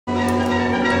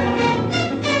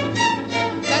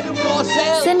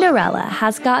Cinderella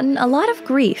has gotten a lot of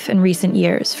grief in recent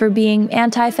years for being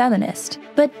anti-feminist.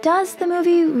 But does the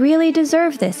movie really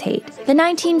deserve this hate? The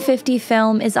 1950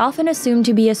 film is often assumed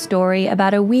to be a story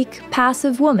about a weak,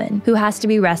 passive woman who has to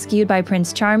be rescued by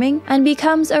Prince Charming and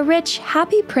becomes a rich,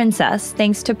 happy princess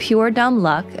thanks to pure dumb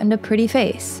luck and a pretty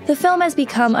face. The film has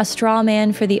become a straw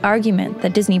man for the argument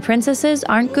that Disney princesses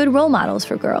aren't good role models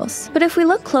for girls. But if we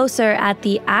look closer at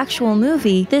the actual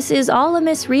movie, this is all a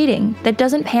misreading that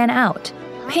doesn't pan out.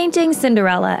 Painting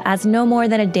Cinderella as no more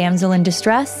than a damsel in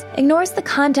distress ignores the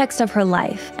context of her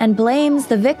life and blames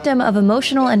the victim of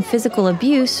emotional and physical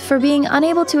abuse for being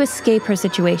unable to escape her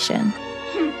situation.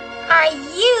 Are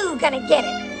you gonna get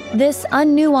it? This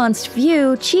unnuanced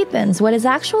view cheapens what is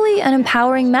actually an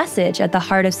empowering message at the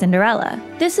heart of Cinderella.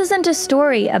 This isn't a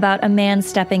story about a man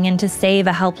stepping in to save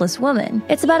a helpless woman.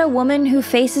 It's about a woman who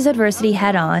faces adversity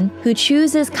head-on, who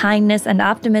chooses kindness and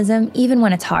optimism even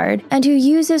when it's hard, and who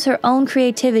uses her own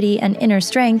creativity and inner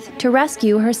strength to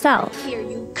rescue herself. Here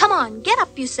you come on, get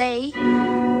up, you say.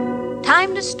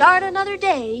 Time to start another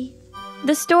day.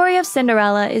 The story of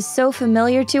Cinderella is so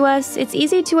familiar to us, it's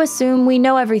easy to assume we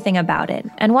know everything about it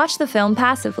and watch the film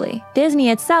passively.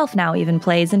 Disney itself now even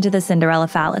plays into the Cinderella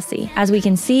fallacy, as we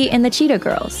can see in the Cheetah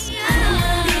Girls.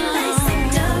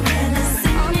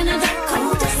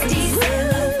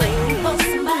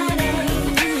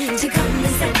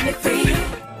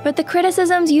 But the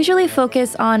criticisms usually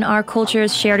focus on our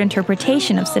culture's shared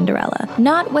interpretation of Cinderella,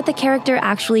 not what the character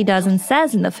actually does and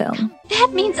says in the film. That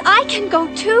means I can go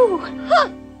too. Huh.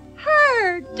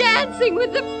 Her dancing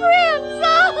with the prince.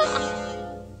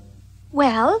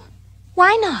 Well,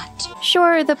 why not?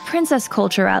 Sure, the princess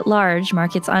culture at large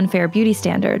markets unfair beauty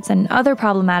standards and other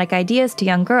problematic ideas to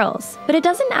young girls, but it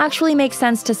doesn't actually make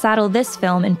sense to saddle this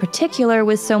film in particular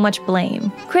with so much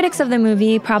blame. Critics of the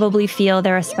movie probably feel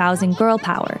they're espousing girl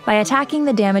power by attacking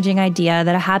the damaging idea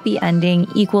that a happy ending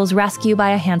equals rescue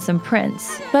by a handsome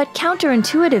prince. But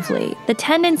counterintuitively, the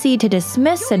tendency to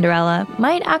dismiss Cinderella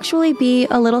might actually be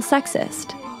a little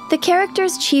sexist. The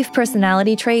character's chief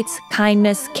personality traits,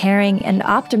 kindness, caring, and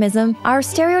optimism, are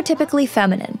stereotypically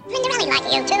feminine. Cinderella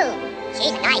like you too.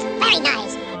 She's nice, very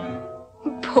nice.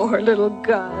 Poor little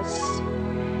Gus.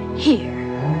 Here.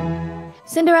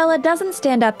 Cinderella doesn't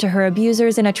stand up to her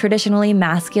abusers in a traditionally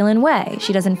masculine way.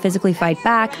 She doesn't physically fight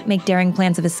back, make daring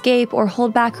plans of escape, or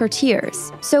hold back her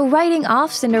tears. So writing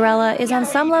off Cinderella is on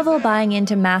some level buying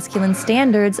into masculine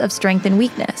standards of strength and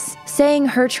weakness. Saying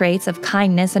her traits of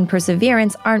kindness and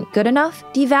perseverance aren't good enough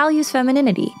devalues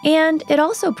femininity. And it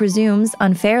also presumes,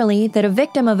 unfairly, that a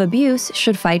victim of abuse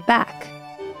should fight back.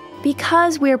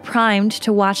 Because we're primed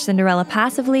to watch Cinderella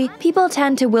passively, people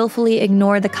tend to willfully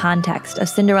ignore the context of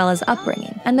Cinderella's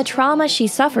upbringing and the trauma she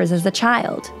suffers as a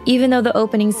child, even though the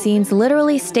opening scenes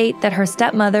literally state that her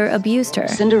stepmother abused her.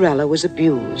 Cinderella was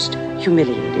abused,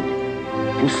 humiliated,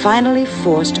 and finally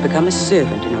forced to become a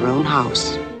servant in her own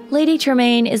house. Lady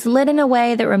Tremaine is lit in a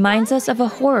way that reminds us of a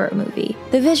horror movie.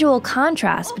 The visual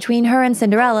contrast between her and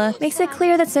Cinderella makes it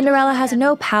clear that Cinderella has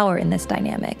no power in this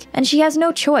dynamic, and she has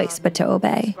no choice but to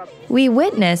obey. We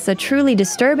witness a truly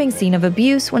disturbing scene of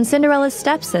abuse when Cinderella's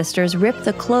stepsisters rip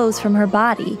the clothes from her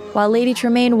body, while Lady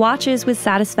Tremaine watches with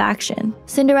satisfaction.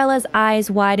 Cinderella's eyes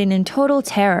widen in total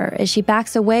terror as she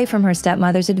backs away from her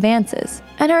stepmother's advances,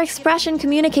 and her expression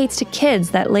communicates to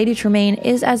kids that Lady Tremaine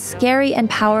is as scary and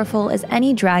powerful as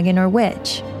any dragon or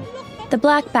witch. The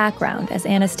black background as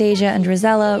Anastasia and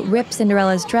Rosella rip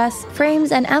Cinderella's dress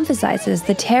frames and emphasizes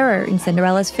the terror in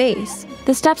Cinderella's face.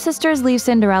 The stepsisters leave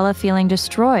Cinderella feeling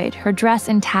destroyed, her dress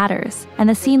in tatters, and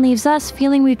the scene leaves us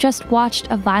feeling we've just watched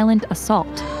a violent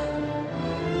assault.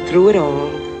 Through it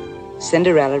all,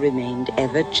 Cinderella remained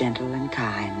ever gentle and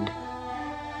kind.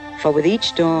 For with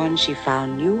each dawn she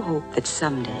found new hope that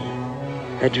someday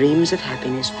her dreams of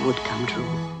happiness would come true.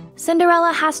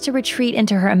 Cinderella has to retreat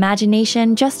into her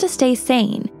imagination just to stay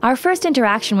sane. Our first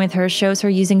interaction with her shows her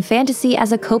using fantasy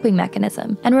as a coping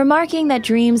mechanism, and remarking that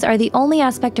dreams are the only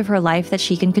aspect of her life that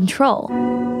she can control.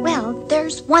 Well,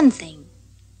 there's one thing.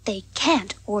 They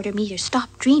can't order me to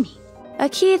stop dreaming. A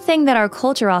key thing that our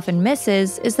culture often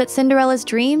misses is that Cinderella's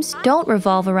dreams don't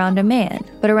revolve around a man,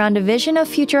 but around a vision of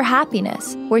future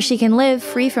happiness, where she can live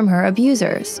free from her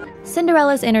abusers.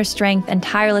 Cinderella's inner strength and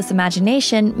tireless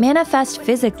imagination manifest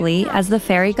physically as the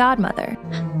fairy godmother.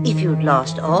 If you'd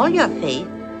lost all your faith,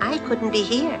 I couldn't be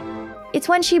here. It's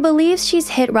when she believes she's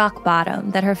hit rock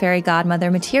bottom that her fairy godmother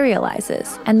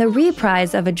materializes, and the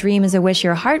reprise of "A Dream is a Wish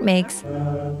Your Heart Makes"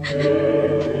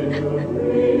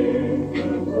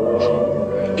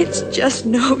 It's just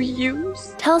no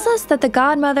use. Tells us that the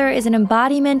godmother is an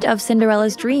embodiment of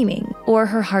Cinderella's dreaming, or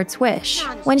her heart's wish.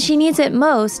 When she needs it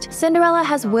most, Cinderella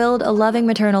has willed a loving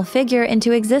maternal figure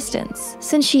into existence.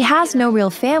 Since she has no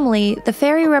real family, the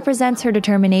fairy represents her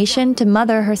determination to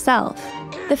mother herself.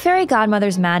 The fairy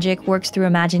godmother's magic works through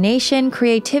imagination,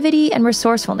 creativity, and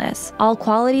resourcefulness, all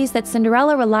qualities that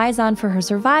Cinderella relies on for her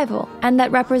survival, and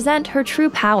that represent her true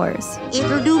powers.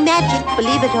 It'll do magic,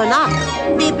 believe it or not.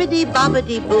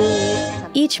 Bibbidi-bobbidi-boo.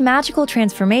 Each magical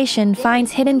transformation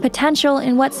finds hidden potential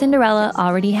in what Cinderella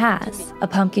already has. A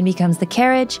pumpkin becomes the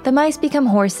carriage, the mice become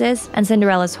horses, and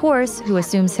Cinderella's horse, who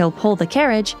assumes he'll pull the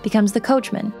carriage, becomes the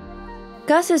coachman.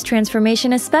 Gus's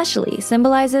transformation especially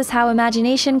symbolizes how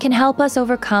imagination can help us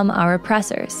overcome our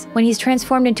oppressors. When he's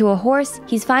transformed into a horse,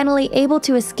 he's finally able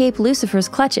to escape Lucifer's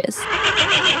clutches.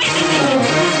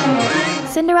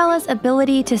 Cinderella's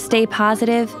ability to stay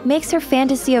positive makes her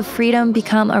fantasy of freedom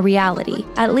become a reality,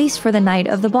 at least for the night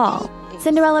of the ball.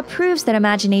 Cinderella proves that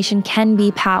imagination can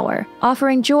be power,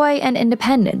 offering joy and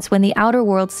independence when the outer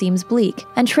world seems bleak,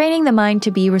 and training the mind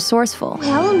to be resourceful.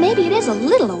 Well, maybe it is a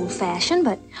little old-fashioned,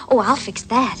 but I'll fix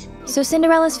that. So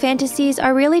Cinderella's fantasies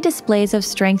are really displays of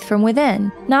strength from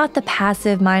within, not the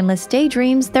passive, mindless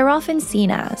daydreams they're often seen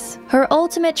as. Her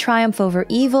ultimate triumph over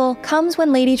evil comes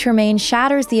when Lady Tremaine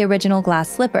shatters the original glass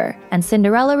slipper, and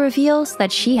Cinderella reveals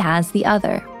that she has the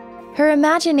other. Her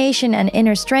imagination and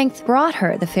inner strength brought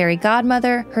her the fairy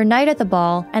godmother, her knight at the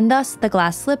ball, and thus the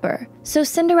glass slipper. So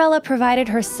Cinderella provided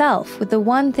herself with the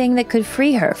one thing that could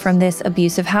free her from this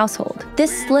abusive household.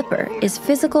 This slipper is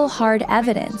physical hard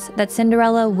evidence that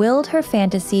Cinderella willed her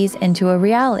fantasies into a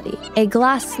reality. A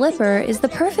glass slipper is the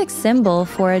perfect symbol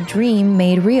for a dream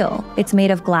made real. It's made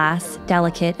of glass,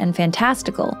 delicate and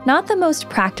fantastical, not the most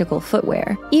practical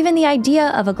footwear. Even the idea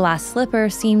of a glass slipper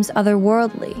seems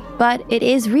otherworldly, but it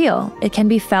is real. It can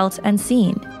be felt and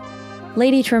seen.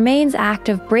 Lady Tremaine's act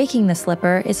of breaking the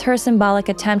slipper is her symbolic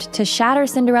attempt to shatter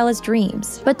Cinderella's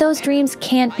dreams, but those dreams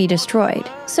can't be destroyed.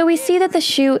 So we see that the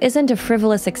shoe isn't a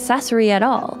frivolous accessory at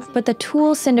all, but the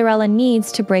tool Cinderella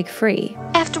needs to break free.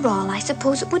 After all, I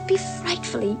suppose it would be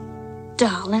frightfully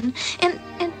dull and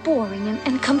boring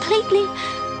and completely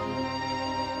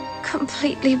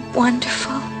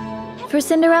wonderful. For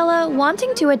Cinderella,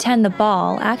 wanting to attend the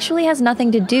ball actually has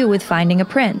nothing to do with finding a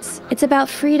prince. It's about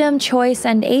freedom, choice,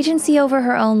 and agency over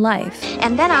her own life.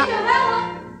 And then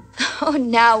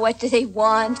now what do they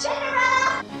want?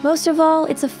 Most of all,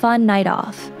 it's a fun night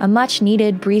off, a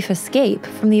much-needed brief escape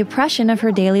from the oppression of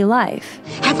her daily life.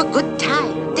 Have a good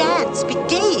time, dance, be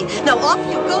gay. Now off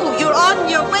you go, you're on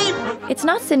your way. It's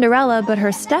not Cinderella, but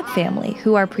her stepfamily,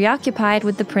 who are preoccupied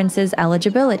with the prince's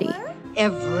eligibility.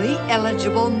 Every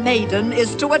eligible maiden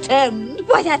is to attend.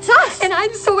 Why, that's us! And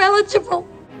I'm so eligible!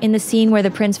 In the scene where the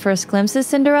prince first glimpses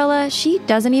Cinderella, she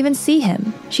doesn't even see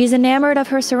him. She's enamored of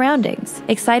her surroundings,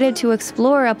 excited to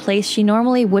explore a place she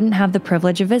normally wouldn't have the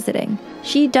privilege of visiting.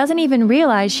 She doesn't even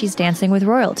realize she's dancing with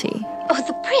royalty. Oh,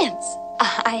 the prince!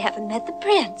 I haven't met the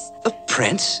prince. The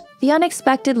prince? The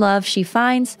unexpected love she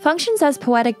finds functions as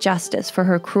poetic justice for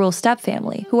her cruel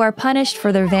stepfamily, who are punished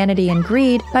for their vanity and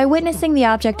greed by witnessing the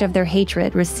object of their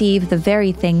hatred receive the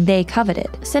very thing they coveted.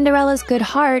 Cinderella's good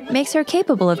heart makes her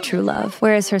capable of true love,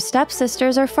 whereas her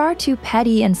stepsisters are far too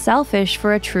petty and selfish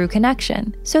for a true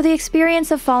connection. So the experience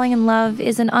of falling in love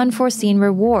is an unforeseen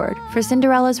reward for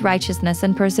Cinderella's righteousness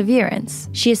and perseverance.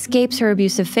 She escapes her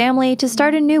abusive family to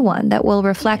start a new one that will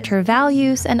reflect her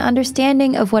values and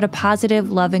understanding of what a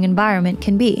positive, loving environment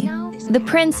can be. The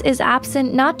prince is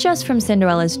absent not just from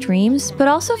Cinderella's dreams, but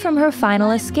also from her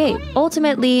final escape.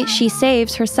 Ultimately, she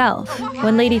saves herself.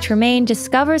 When Lady Tremaine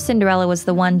discovers Cinderella was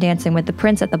the one dancing with the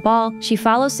prince at the ball, she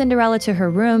follows Cinderella to her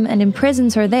room and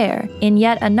imprisons her there, in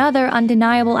yet another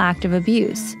undeniable act of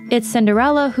abuse. It's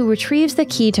Cinderella who retrieves the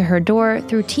key to her door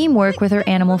through teamwork with her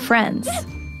animal friends.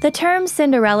 The term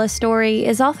Cinderella story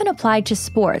is often applied to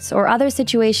sports or other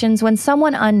situations when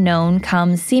someone unknown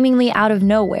comes seemingly out of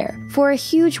nowhere for a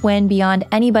huge win beyond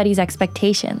anybody's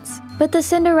expectations. But the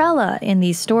Cinderella in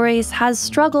these stories has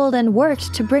struggled and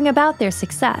worked to bring about their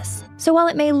success. So while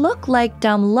it may look like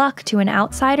dumb luck to an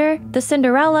outsider, the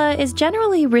Cinderella is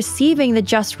generally receiving the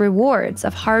just rewards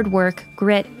of hard work,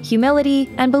 grit, humility,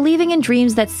 and believing in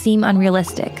dreams that seem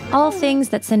unrealistic, all things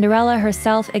that Cinderella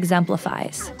herself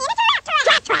exemplifies.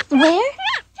 Where?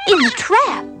 In the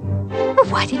trap? Well,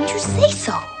 why didn't you say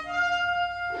so?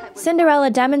 Cinderella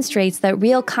demonstrates that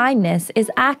real kindness is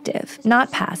active,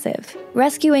 not passive.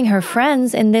 Rescuing her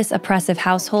friends in this oppressive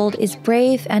household is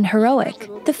brave and heroic.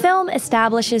 The film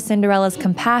establishes Cinderella's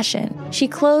compassion. She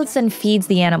clothes and feeds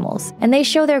the animals, and they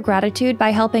show their gratitude by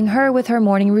helping her with her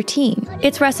morning routine.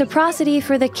 It's reciprocity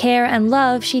for the care and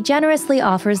love she generously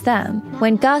offers them.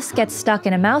 When Gus gets stuck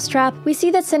in a mousetrap, we see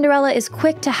that Cinderella is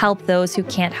quick to help those who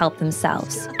can't help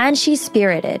themselves. And she's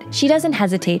spirited. She doesn't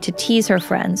hesitate to tease her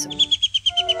friends.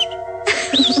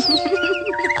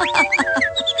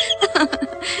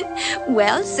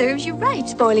 Well, serves you right,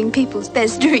 spoiling people's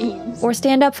best dreams. Or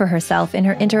stand up for herself in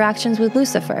her interactions with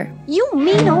Lucifer. You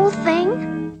mean old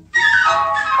thing.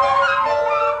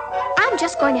 I'm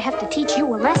just going to have to teach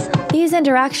you a lesson. These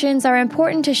interactions are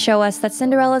important to show us that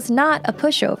Cinderella's not a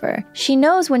pushover. She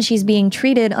knows when she's being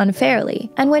treated unfairly,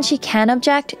 and when she can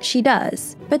object, she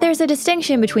does. But there's a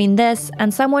distinction between this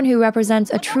and someone who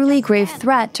represents a truly grave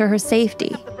threat to her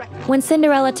safety. When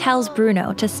Cinderella tells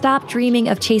Bruno to stop dreaming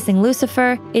of chasing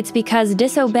Lucifer, it's because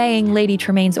disobeying Lady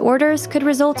Tremaine's orders could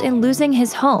result in losing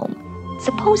his home.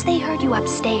 Suppose they heard you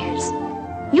upstairs.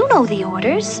 You know the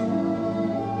orders.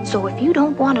 So if you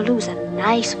don't want to lose a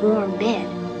nice warm bed,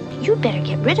 you'd better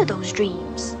get rid of those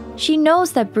dreams. She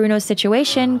knows that Bruno's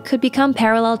situation could become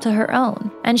parallel to her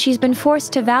own, and she's been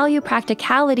forced to value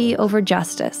practicality over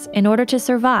justice in order to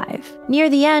survive. Near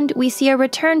the end, we see a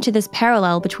return to this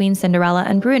parallel between Cinderella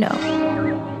and Bruno.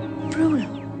 Bruno.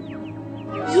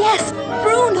 Yes,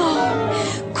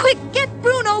 Bruno! Quick, get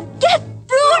Bruno! Get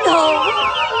Bruno!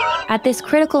 At this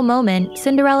critical moment,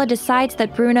 Cinderella decides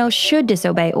that Bruno should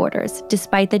disobey orders,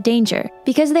 despite the danger,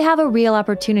 because they have a real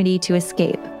opportunity to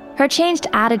escape. Her changed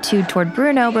attitude toward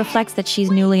Bruno reflects that she's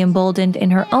newly emboldened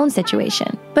in her own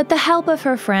situation. But the help of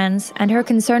her friends, and her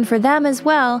concern for them as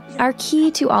well, are key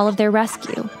to all of their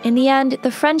rescue. In the end, the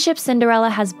friendship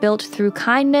Cinderella has built through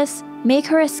kindness make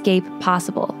her escape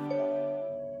possible.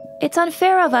 It's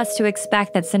unfair of us to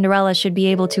expect that Cinderella should be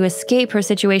able to escape her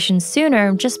situation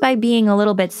sooner just by being a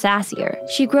little bit sassier.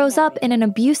 She grows up in an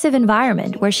abusive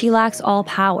environment where she lacks all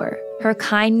power. Her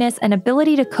kindness and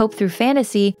ability to cope through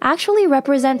fantasy actually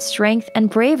represent strength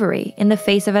and bravery in the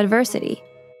face of adversity.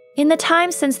 In the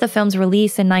time since the film's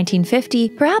release in 1950,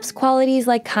 perhaps qualities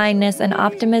like kindness and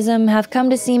optimism have come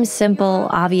to seem simple,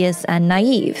 obvious, and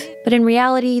naive. But in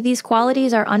reality, these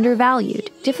qualities are undervalued,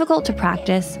 difficult to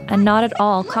practice, and not at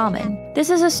all common. This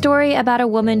is a story about a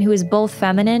woman who is both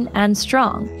feminine and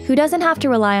strong, who doesn't have to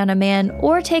rely on a man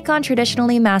or take on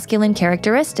traditionally masculine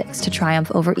characteristics to triumph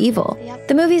over evil.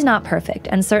 The movie's not perfect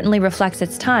and certainly reflects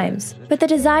its times, but the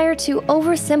desire to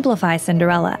oversimplify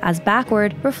Cinderella as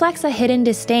backward reflects a hidden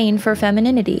disdain for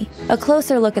femininity. A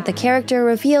closer look at the character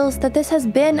reveals that this has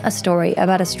been a story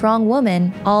about a strong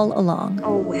woman all along.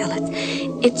 Oh, well,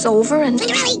 it's over and...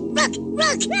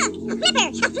 Look!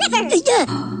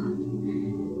 Flipper!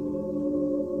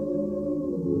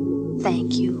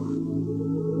 Thank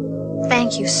you.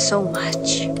 Thank you so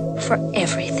much for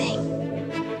everything.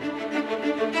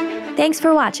 Thanks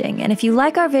for watching, and if you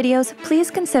like our videos,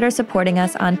 please consider supporting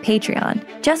us on Patreon.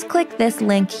 Just click this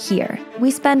link here.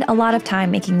 We spend a lot of time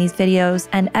making these videos,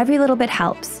 and every little bit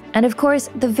helps. And of course,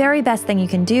 the very best thing you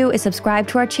can do is subscribe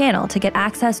to our channel to get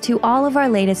access to all of our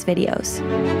latest videos.